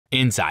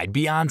Inside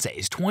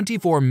Beyonce's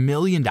 $24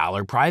 million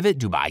private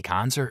Dubai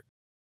concert.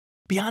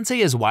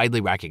 Beyonce is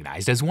widely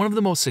recognized as one of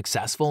the most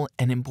successful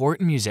and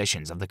important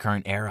musicians of the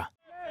current era.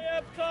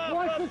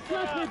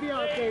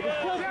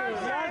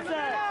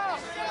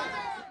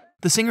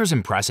 The singer's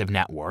impressive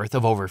net worth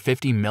of over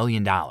 $50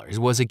 million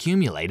was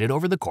accumulated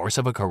over the course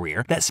of a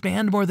career that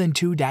spanned more than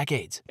 2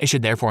 decades. It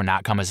should therefore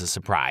not come as a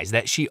surprise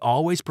that she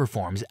always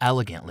performs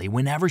elegantly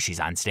whenever she's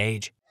on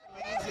stage.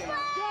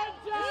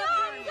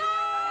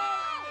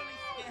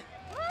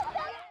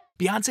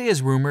 Beyonce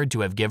is rumored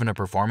to have given a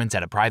performance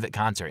at a private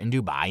concert in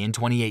Dubai in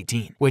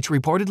 2018, which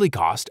reportedly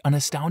cost an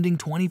astounding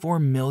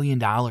 $24 million.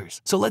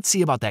 So let's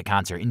see about that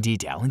concert in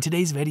detail in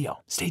today's video.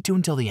 Stay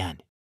tuned till the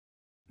end.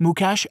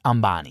 Mukesh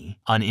Ambani,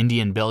 an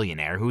Indian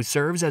billionaire who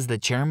serves as the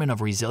chairman of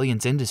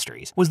Resilience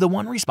Industries, was the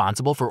one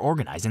responsible for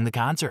organizing the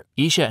concert.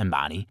 Isha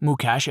Ambani,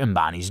 Mukesh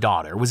Ambani's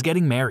daughter, was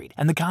getting married,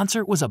 and the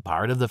concert was a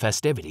part of the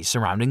festivities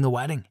surrounding the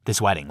wedding.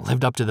 This wedding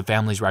lived up to the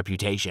family's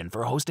reputation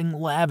for hosting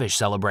lavish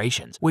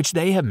celebrations, which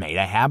they have made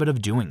a habit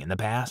of doing in the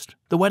past.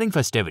 The wedding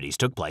festivities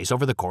took place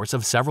over the course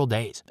of several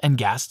days, and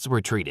guests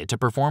were treated to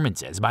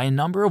performances by a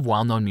number of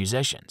well-known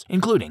musicians,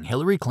 including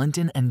Hillary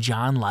Clinton and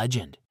John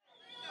Legend.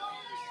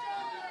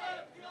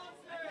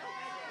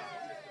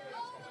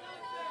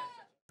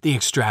 The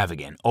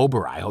extravagant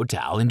Oberoi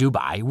Hotel in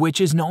Dubai,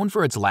 which is known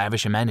for its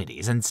lavish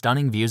amenities and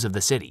stunning views of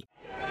the city,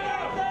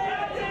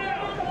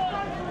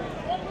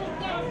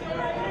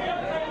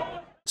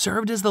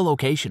 served as the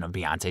location of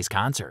Beyonce's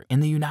concert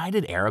in the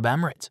United Arab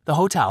Emirates. The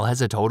hotel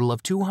has a total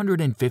of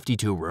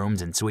 252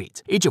 rooms and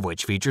suites, each of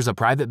which features a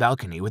private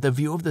balcony with a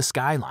view of the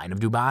skyline of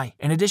Dubai.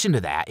 In addition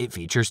to that, it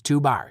features 2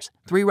 bars,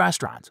 3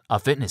 restaurants, a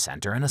fitness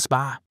center, and a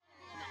spa.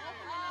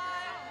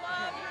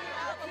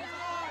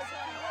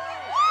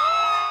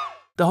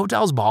 The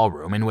hotel's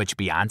ballroom in which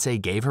Beyonce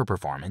gave her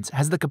performance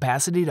has the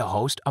capacity to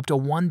host up to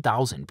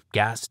 1,000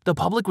 guests. The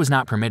public was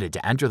not permitted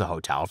to enter the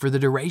hotel for the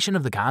duration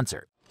of the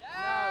concert.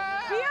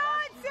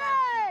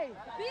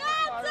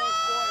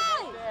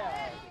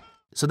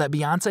 So that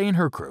Beyonce and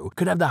her crew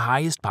could have the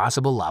highest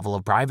possible level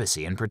of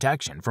privacy and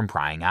protection from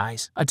prying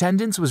eyes.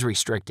 Attendance was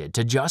restricted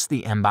to just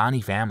the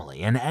Ambani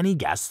family and any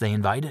guests they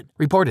invited.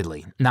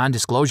 Reportedly,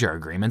 non-disclosure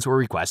agreements were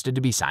requested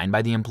to be signed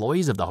by the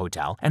employees of the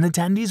hotel, and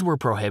attendees were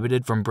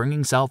prohibited from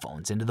bringing cell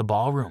phones into the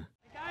ballroom.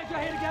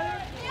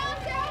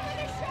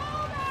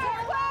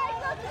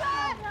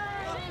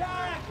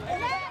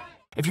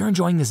 If you're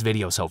enjoying this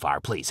video so far,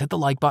 please hit the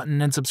like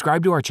button and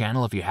subscribe to our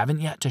channel if you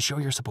haven't yet to show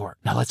your support.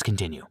 Now let's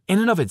continue. In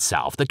and of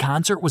itself, the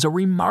concert was a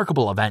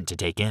remarkable event to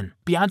take in.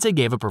 Beyonce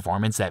gave a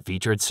performance that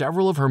featured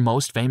several of her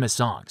most famous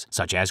songs,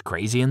 such as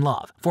Crazy in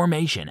Love,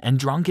 Formation, and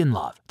Drunk in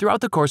Love.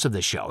 Throughout the course of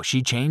the show,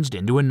 she changed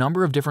into a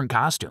number of different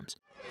costumes.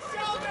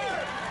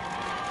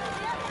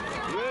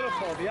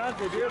 Beautiful,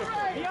 Beyonce,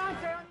 beautiful.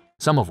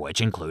 Some of which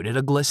included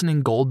a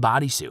glistening gold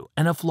bodysuit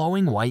and a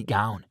flowing white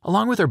gown.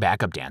 Along with her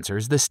backup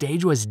dancers, the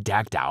stage was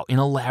decked out in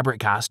elaborate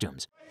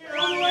costumes.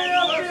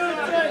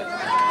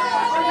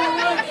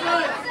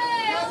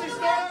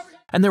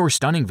 And there were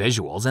stunning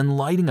visuals and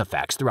lighting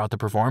effects throughout the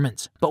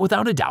performance. But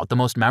without a doubt, the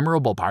most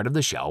memorable part of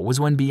the show was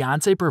when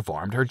Beyonce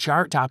performed her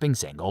chart-topping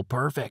single,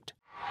 Perfect.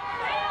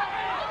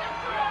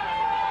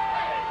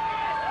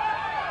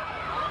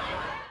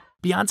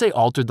 Beyonce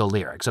altered the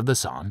lyrics of the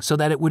song so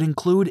that it would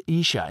include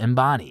Isha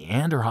Ambani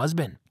and her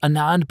husband,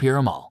 Anand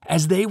Piramal,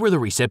 as they were the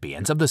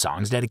recipients of the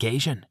song's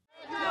dedication.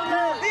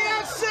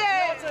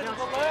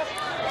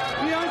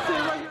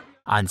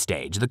 On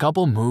stage, the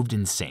couple moved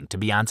in sync to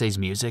Beyonce's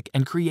music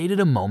and created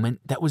a moment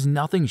that was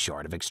nothing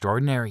short of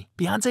extraordinary.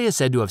 Beyonce is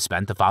said to have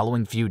spent the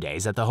following few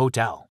days at the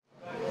hotel.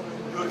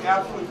 You look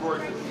absolutely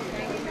gorgeous.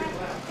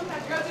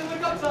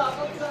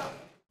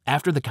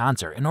 After the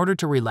concert, in order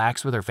to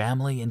relax with her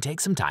family and take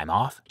some time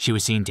off, she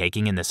was seen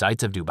taking in the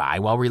sights of Dubai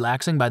while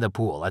relaxing by the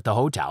pool at the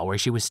hotel where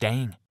she was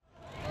staying.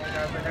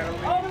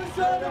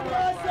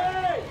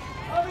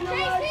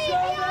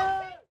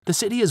 The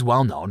city is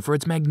well known for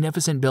its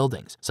magnificent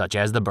buildings, such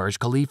as the Burj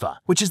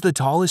Khalifa, which is the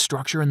tallest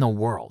structure in the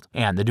world,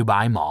 and the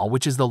Dubai Mall,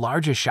 which is the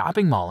largest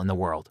shopping mall in the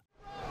world.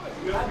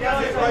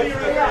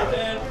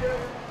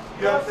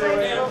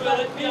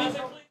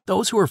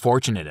 Those who were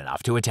fortunate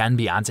enough to attend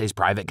Beyonce's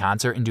private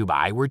concert in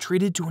Dubai were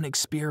treated to an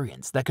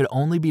experience that could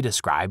only be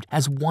described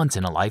as once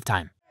in a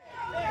lifetime.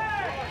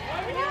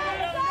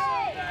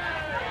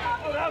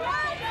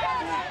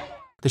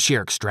 The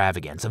sheer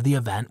extravagance of the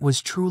event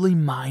was truly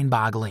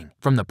mind-boggling,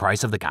 from the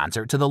price of the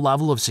concert to the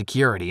level of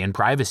security and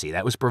privacy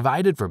that was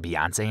provided for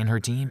Beyonce and her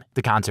team.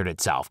 The concert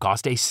itself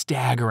cost a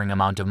staggering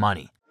amount of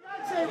money.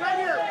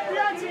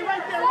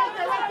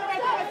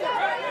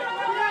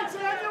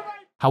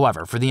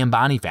 However, for the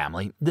Ambani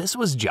family, this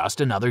was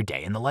just another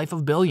day in the life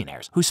of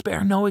billionaires who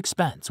spare no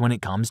expense when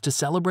it comes to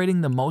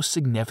celebrating the most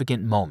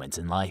significant moments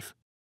in life.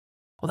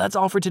 Well, that's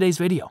all for today's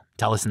video.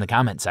 Tell us in the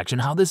comment section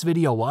how this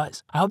video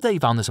was. I hope that you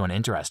found this one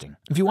interesting.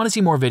 If you want to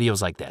see more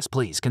videos like this,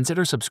 please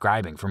consider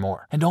subscribing for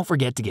more. And don't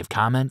forget to give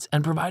comments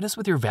and provide us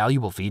with your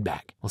valuable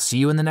feedback. We'll see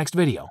you in the next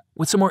video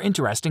with some more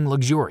interesting,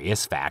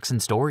 luxurious facts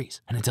and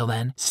stories. And until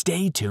then,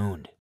 stay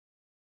tuned.